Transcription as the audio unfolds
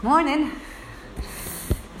Morning.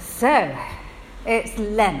 So, it's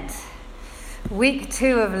Lent. Week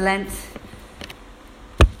 2 of Lent,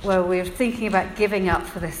 where we're thinking about giving up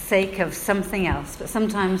for the sake of something else. But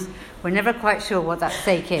sometimes we're never quite sure what that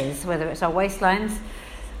sake is, whether it's our waistlines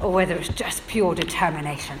or whether it's just pure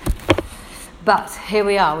determination. But here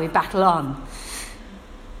we are, we battle on.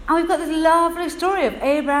 And we've got this lovely story of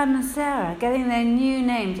Abraham and Sarah getting their new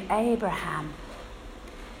names, Abraham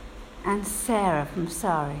and Sarah from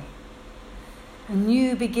Sarai. A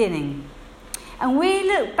new beginning. And we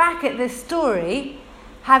look back at this story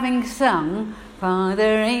having sung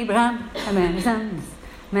Father Abraham and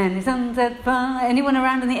many sons at father. Anyone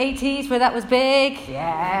around in the 80s where that was big?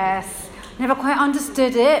 Yes. Never quite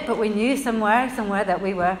understood it, but we knew somewhere that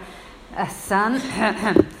we were a son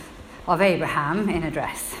of Abraham in a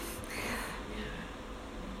dress.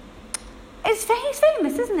 He's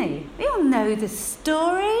famous, isn't he? We all know the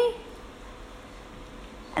story.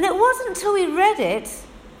 And it wasn't until we read it,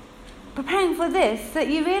 preparing for this, that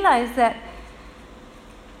you realise that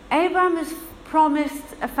Abraham is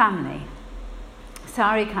promised a family.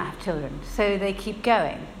 Sarai can't have children, so they keep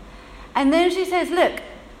going. And then she says, look,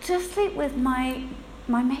 just sleep with my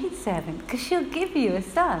maidservant, because she'll give you a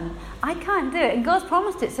son. I can't do it, and God's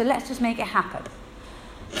promised it, so let's just make it happen.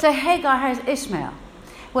 So Hagar has Ishmael.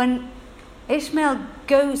 When Ishmael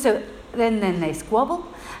goes, so then they squabble.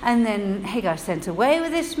 And then Hagar's sent away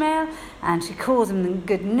with Ishmael, and she calls him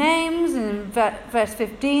good names in verse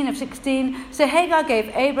 15 of 16. So Hagar gave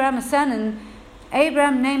Abraham a son, and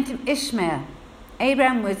Abraham named him Ishmael.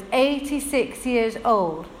 Abraham was 86 years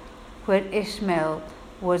old when Ishmael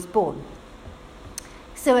was born.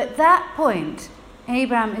 So at that point,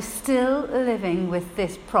 Abraham is still living with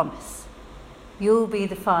this promise. You'll be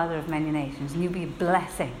the father of many nations, and you'll be a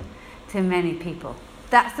blessing to many people.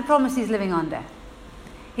 That's the promise he's living under.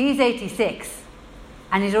 He's 86,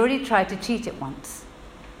 and he's already tried to cheat it once.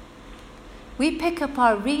 We pick up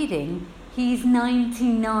our reading, he's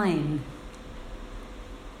 99.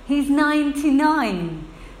 He's 99.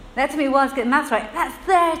 That to me was getting maths right. That's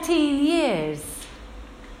 13 years.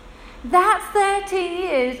 That's 13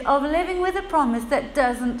 years of living with a promise that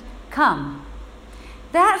doesn't come.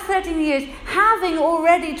 That's 13 years having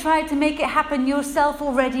already tried to make it happen yourself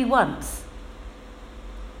already once.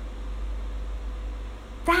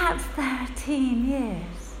 That's 13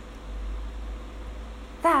 years.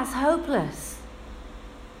 That's hopeless,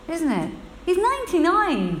 isn't it? He's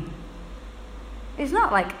 99. It's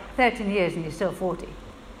not like 13 years and you're still 40.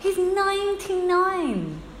 He's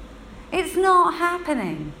 99. It's not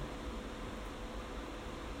happening.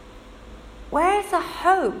 Where's the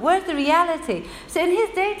hope? Where's the reality? So in his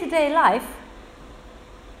day-to-day life,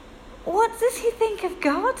 what does he think of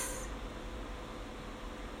God?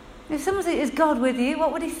 If someone said, is God with you?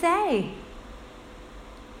 What would he say?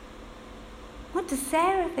 What does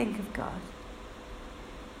Sarah think of God?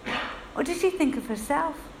 What does she think of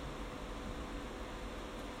herself?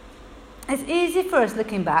 It's easy for us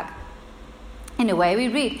looking back. In a way, we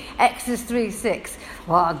read Exodus 3:6.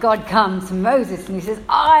 Well, God comes to Moses and he says,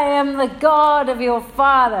 I am the God of your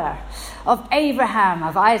father, of Abraham,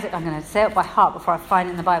 of Isaac. I'm going to say it by heart before I find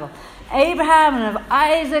it in the Bible. Abraham and of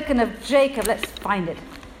Isaac and of Jacob. Let's find it.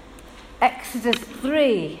 Exodus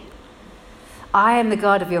 3. I am the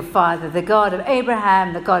God of your father, the God of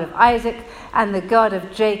Abraham, the God of Isaac, and the God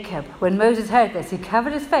of Jacob. When Moses heard this, he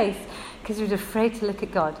covered his face because he was afraid to look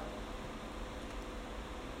at God.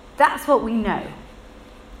 That's what we know.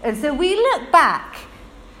 And so we look back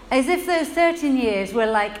as if those 13 years were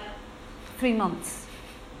like 3 months.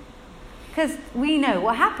 Because we know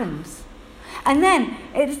what happens. And then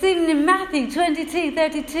it's even in Matthew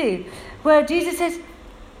 22:32 where Jesus says,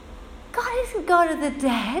 God isn't God of the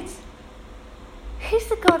dead. He's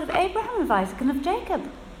the God of Abraham, of Isaac, and of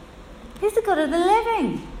Jacob. He's the God of the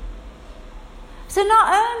living. So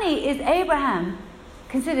not only is Abraham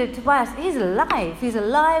considered to us, he's alive. He's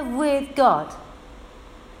alive with God.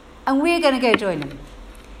 And we're going to go join him.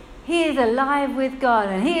 He is alive with God,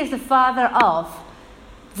 and he is the father of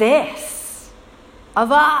this,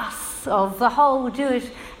 of us, of the whole Jewish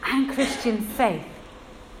and Christian faith.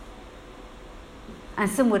 And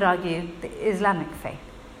some would argue the Islamic faith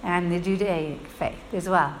and the Judaic faith as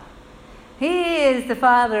well. He is the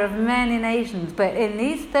father of many nations, but in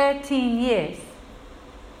these 13 years,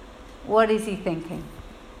 what is he thinking?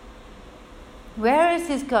 Where is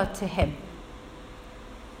his God to him?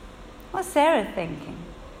 What's Sarah thinking?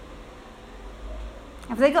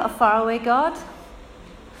 Have they got a faraway God?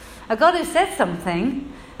 A God who says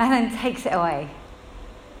something and then takes it away?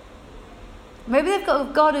 Maybe they've got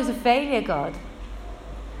a God who's a failure God.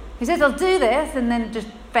 He says, I'll do this, and then just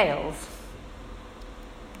fails.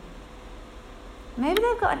 Maybe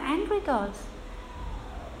they've got an angry God.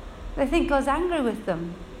 They think God's angry with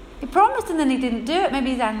them. He promised and then he didn't do it.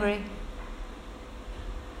 Maybe he's angry.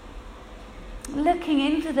 Looking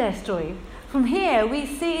into their story, from here we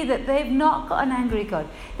see that they've not got an angry God.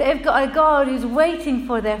 They've got a God who's waiting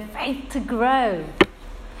for their faith to grow.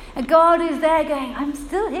 A God who's there going, I'm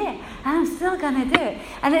still here, and I'm still going to do it.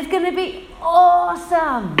 And it's going to be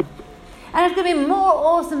awesome. And it's going to be more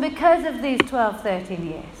awesome because of these 12, 13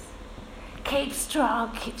 years. Keep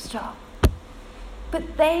strong, keep strong.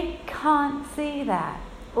 But they can't see that.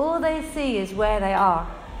 All they see is where they are.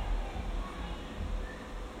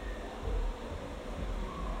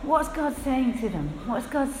 What's God saying to them? What's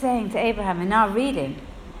God saying to Abraham in our reading?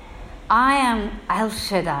 I am El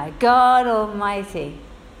Shaddai, God Almighty.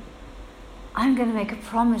 I'm going to make a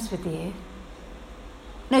promise with you.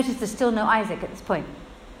 Notice there's still no Isaac at this point.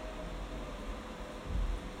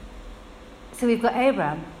 So we've got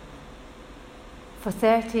Abraham. For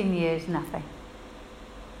 13 years, nothing.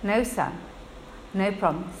 No son. No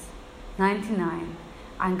promise. 99.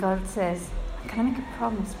 And God says, I'm going to make a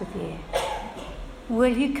promise with you.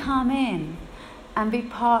 Will you come in and be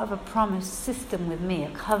part of a promise system with me,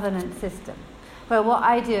 a covenant system, where what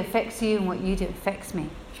I do affects you and what you do affects me?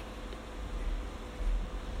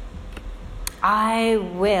 I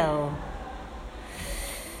will.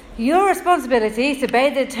 Your responsibility is to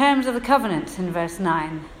obey the terms of the covenant in verse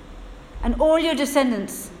 9. And all your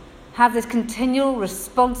descendants have this continual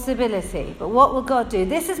responsibility. But what will God do?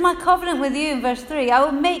 This is my covenant with you in verse 3. I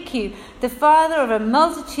will make you the father of a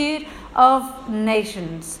multitude of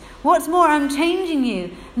nations. What's more, I'm changing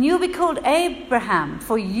you, and you'll be called Abraham,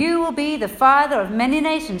 for you will be the father of many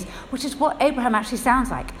nations, which is what Abraham actually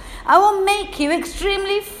sounds like. I will make you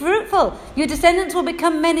extremely fruitful. Your descendants will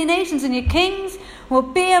become many nations, and your kings will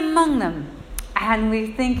be among them. And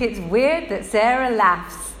we think it's weird that Sarah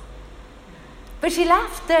laughs. But she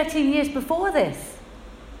laughed 13 years before this.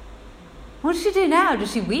 What does she do now?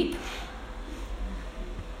 Does she weep?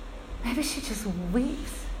 Maybe she just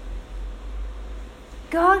weeps.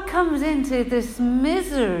 God comes into this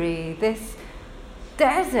misery, this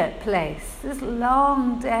desert place, this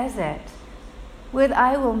long desert, with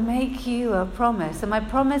I will make you a promise. And my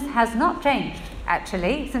promise has not changed,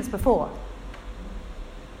 actually, since before.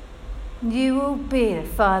 You will be the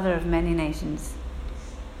father of many nations.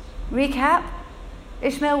 Recap,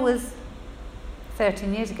 Ishmael was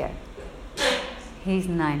 13 years ago. He's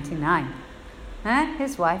 99.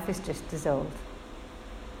 His wife is just as old.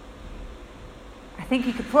 I think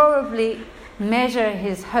you could probably measure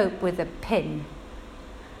his hope with a pin.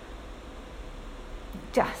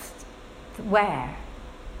 Just where?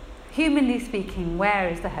 Humanly speaking, where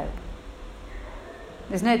is the hope?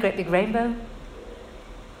 There's no great big rainbow.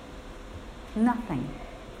 Nothing.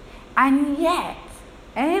 And yet,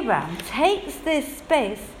 Abraham takes this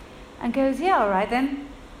space and goes, yeah, all right then.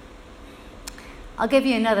 I'll give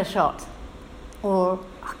you another shot. Or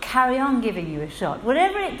I'll carry on giving you a shot.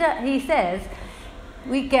 Whatever he says,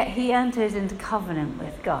 he enters into covenant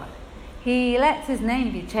with God. He lets his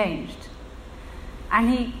name be changed. And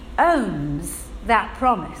he owns that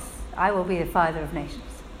promise. I will be the father of nations.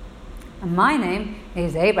 And my name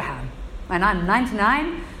is Abraham. And I'm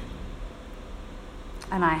 99.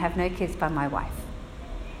 And I have no kids by my wife.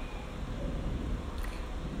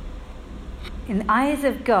 In the eyes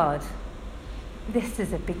of God, this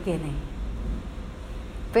is a beginning.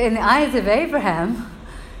 But in the eyes of Abraham,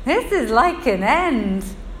 this is like an end.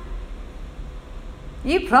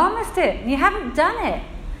 You promised it, and you haven't done it.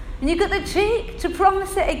 And you've got the cheek to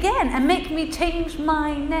promise it again and make me change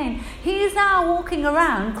my name. He is now walking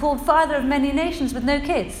around called Father of Many Nations with no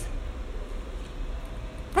kids.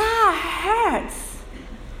 That hurts.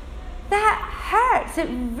 That hurts. It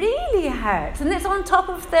really hurts. And it's on top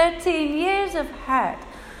of 13 years of hurt.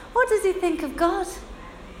 What does he think of God?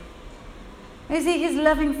 Is he his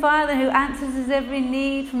loving Father who answers his every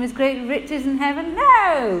need from his great riches in heaven?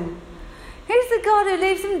 No! He's the God who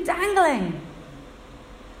leaves him dangling.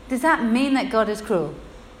 Does that mean that God is cruel?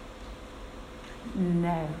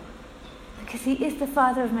 No. Because he is the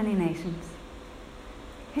Father of many nations.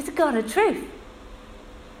 He's a God of truth.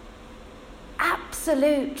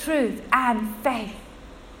 Absolute truth and faith.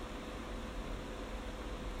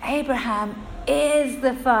 Abraham is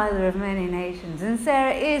the father of many nations, and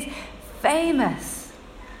Sarah is famous.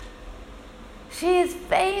 She is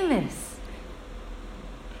famous.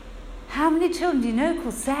 How many children do you know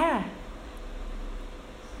called Sarah?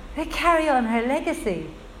 They carry on her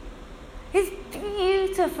legacy. It's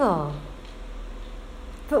beautiful.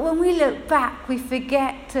 But when we look back, we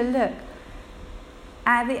forget to look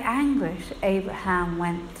at the anguish Abraham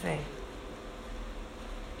went through.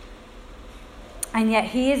 And yet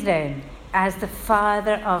he is known as the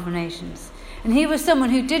Father of nations. And he was someone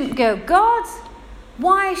who didn't go, God,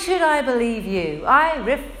 why should I believe you? I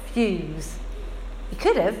refuse. He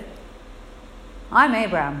could have. I'm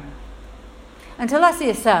Abraham. Until I see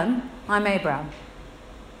a son, I'm Abraham.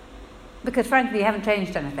 Because frankly, you haven't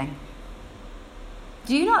changed anything.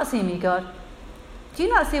 Do you not see me, God? Do you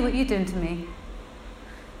not see what you're doing to me?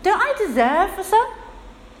 Don't I deserve a son?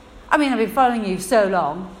 I mean, I've been following you so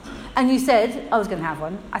long, and you said I was going to have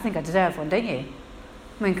one. I think I deserve one, don't you?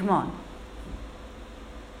 I mean, come on.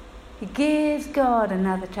 He gives God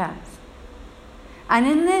another chance. And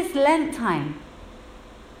in this Lent time,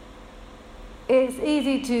 it's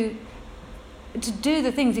easy to do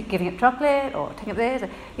the things, giving up chocolate or taking up this.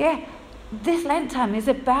 Yeah, this Lent time is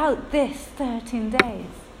about this 13 days.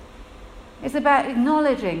 It's about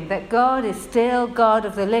acknowledging that God is still God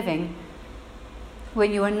of the living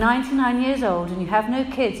when you are 99 years old and you have no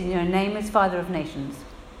kids and your name is Father of Nations.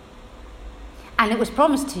 And it was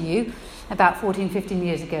promised to you about 14, 15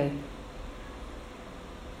 years ago.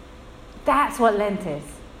 That's what Lent is.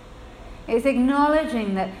 It's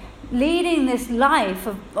acknowledging that leading this life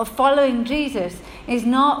of following Jesus is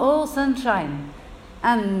not all sunshine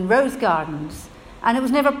and rose gardens. And it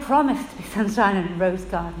was never promised to be sunshine and rose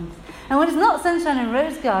gardens. And when it's not sunshine and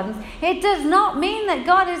rose gardens, it does not mean that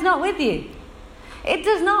God is not with you. It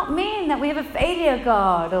does not mean that we have a failure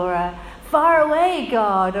God or a faraway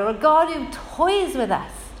God or a God who toys with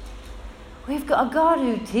us. We've got a God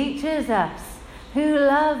who teaches us, who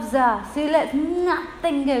loves us, who lets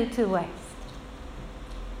nothing go to waste.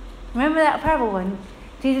 Remember that parable when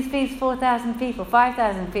Jesus feeds 4,000 people,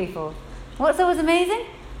 5,000 people? What's always amazing?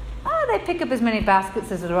 Oh, they pick up as many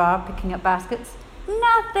baskets as there are picking up baskets.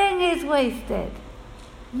 Nothing is wasted.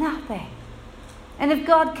 Nothing. And if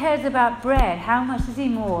God cares about bread, how much does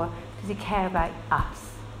he care about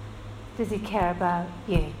us? Does he care about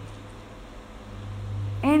you?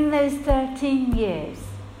 In those 13 years,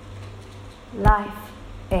 life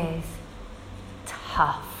is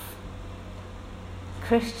tough.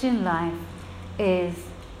 Christian life is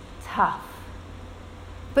tough.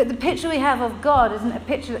 But the picture we have of God isn't a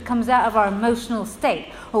picture that comes out of our emotional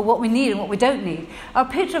state or what we need and what we don't need. Our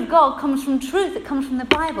picture of God comes from truth. It comes from the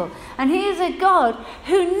Bible. And he is a God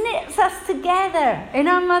who knits us together in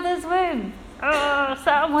our mother's womb. Oh,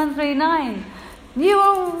 Psalm 139. You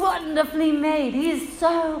are wonderfully made.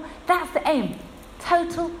 That's the aim.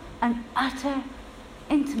 Total and utter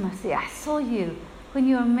intimacy. I saw you when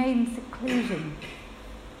you were made in seclusion.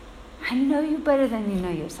 I know you better than you know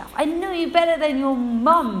yourself. I know you better than your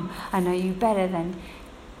mum. I know you better than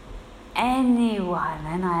anyone.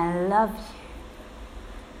 And I love you.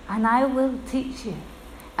 And I will teach you.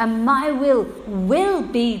 And my will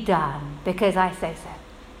be done because I say so.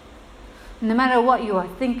 No matter what you are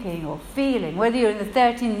thinking or feeling, whether you're in the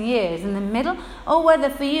 13 years in the middle, or whether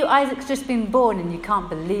for you Isaac's just been born and you can't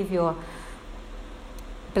believe your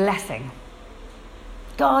blessing.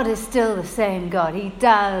 God is still the same God. He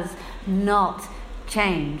does not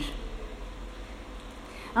change.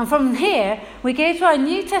 And from here, we go to our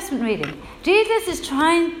New Testament reading. Jesus is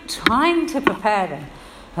trying to prepare them.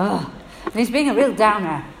 And he's being a real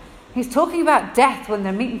downer. He's talking about death when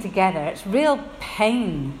they're meeting together. It's real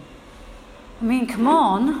pain. I mean, come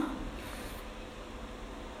on.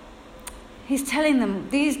 He's telling them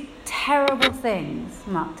these terrible things,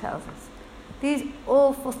 Mark tells us. These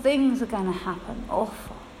awful things are going to happen.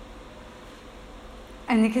 Awful.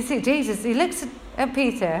 And you can see Jesus, he looks at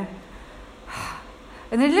Peter,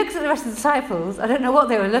 and then he looks at the rest of the disciples. I don't know what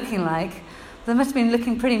they were looking like. They must have been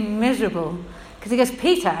looking pretty miserable. Because he goes,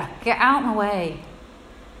 Peter, get out of my way.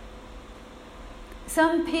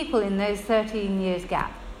 Some people in those 13 years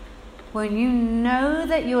gap, when you know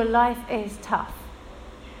that your life is tough,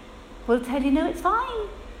 will tell you, no, it's fine.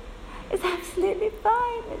 It's absolutely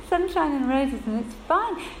fine. It's sunshine and roses and it's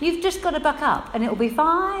fine. You've just got to buck up and it'll be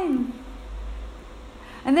fine.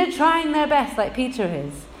 And they're trying their best, like Peter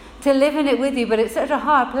is, to live in it with you, but it's such a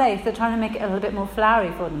hard place. They're trying to make it a little bit more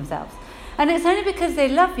flowery for themselves. And it's only because they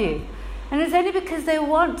love you. And it's only because they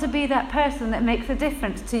want to be that person that makes a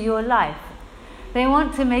difference to your life. They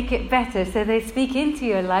want to make it better, so they speak into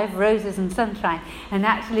your life roses and sunshine. And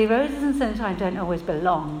actually, roses and sunshine don't always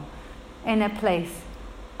belong in a place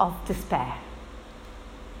of despair.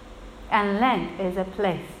 And Lent is a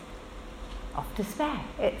place of despair.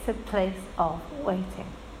 It's a place of waiting,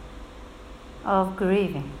 of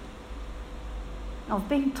grieving, of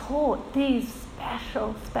being taught these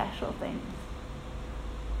special, special things.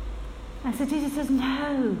 And so Jesus says,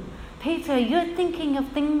 no, Peter, you're thinking of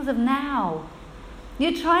things of now.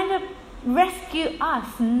 You're trying to rescue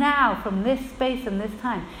us now from this space and this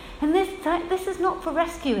time. And this is not for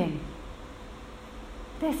rescuing.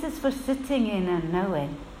 This is for sitting in and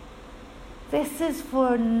knowing. This is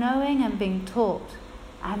for knowing and being taught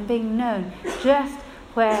and being known just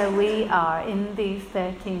where we are in these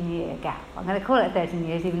 13-year gap. I'm going to call it 13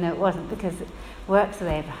 years even though it wasn't, because it works with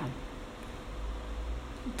Abraham.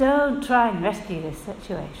 Don't try and rescue this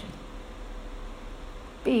situation.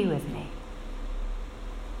 Be with me.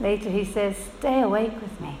 Later he says, stay awake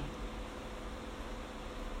with me.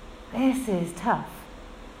 This is tough,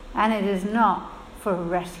 and it is not for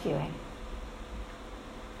rescuing.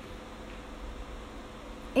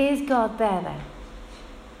 Is God there then?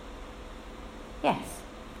 Yes.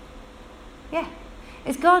 Yeah.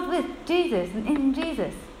 Is God with Jesus and in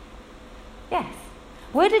Jesus? Yes.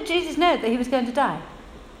 Where did Jesus know that he was going to die?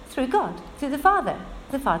 Through God, through the Father.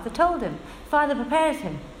 The Father told him. The Father prepares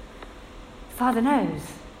him. The Father knows.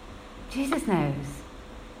 Jesus knows.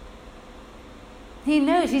 He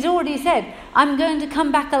knows. He's already said, I'm going to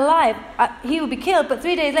come back alive. He will be killed, but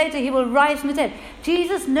 3 days later he will rise from the dead.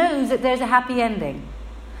 Jesus knows that there's a happy ending.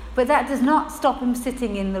 But that does not stop him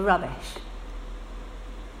sitting in the rubbish.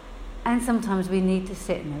 And sometimes we need to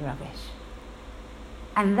sit in the rubbish.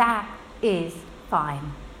 And that is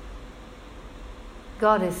fine.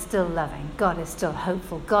 God is still loving. God is still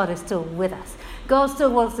hopeful. God is still with us. God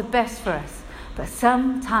still wants the best for us. But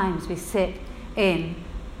sometimes we sit in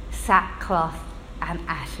sackcloth and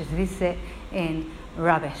ashes. We sit in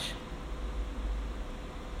rubbish.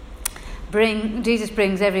 Jesus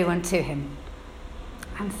brings everyone to him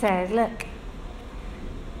and says, look,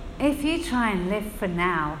 if you try and live for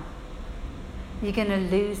now, you're going to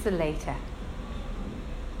lose the later.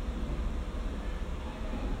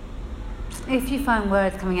 If you find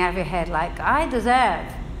words coming out of your head like, I deserve,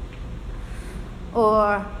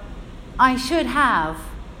 or I should have,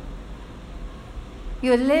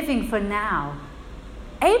 you're living for now.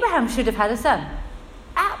 Abraham should have had a son.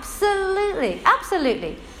 Absolutely,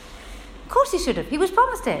 absolutely. Of course he should have. He was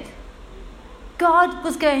promised it. God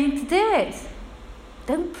was going to do it.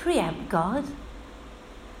 Don't preempt God.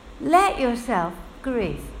 Let yourself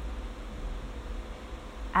grieve.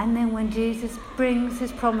 And then when Jesus brings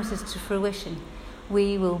his promises to fruition,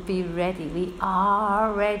 we will be ready. We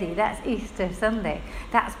are ready. That's Easter Sunday.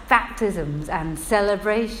 That's baptisms and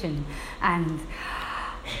celebration and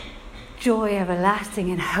joy everlasting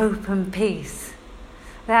and hope and peace.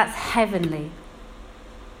 That's heavenly.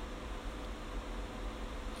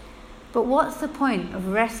 But what's the point of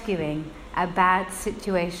rescuing a bad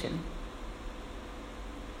situation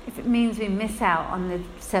if it means we miss out on the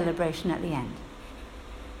celebration at the end?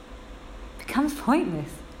 It becomes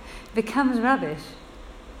pointless. It becomes rubbish.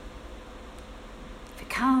 It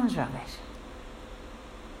becomes rubbish.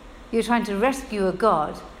 You're trying to rescue a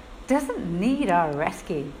God who doesn't need our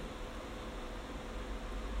rescue.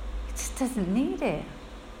 He just doesn't need it.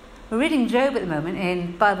 We're reading Job at the moment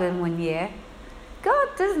in Bible in 1 Year. God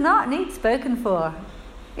does not need spoken for.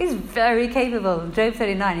 He's very capable. In Job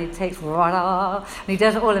 39, he takes and he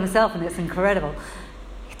does it all himself, and it's incredible.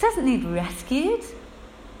 He doesn't need rescued.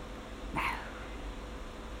 No.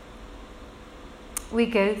 We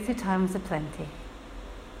go through times of plenty,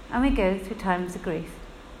 and we go through times of grief.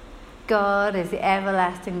 God is the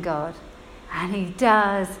everlasting God, and he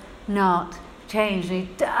does not change. He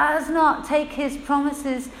does not take his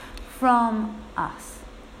promises from us.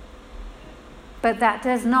 But that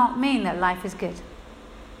does not mean that life is good.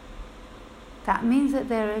 That means that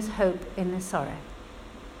there is hope in the sorrow.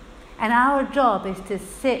 And our job is to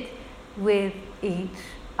sit with each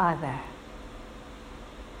other.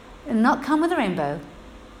 And not come with a rainbow.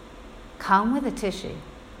 Come with a tissue.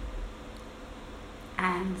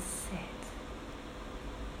 And sit.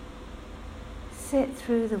 Sit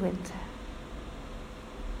through the winter.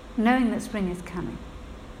 Knowing that spring is coming.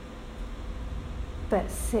 But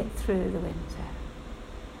sit through the winter.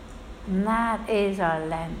 And that is our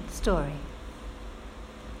Lent story.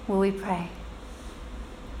 Will we pray?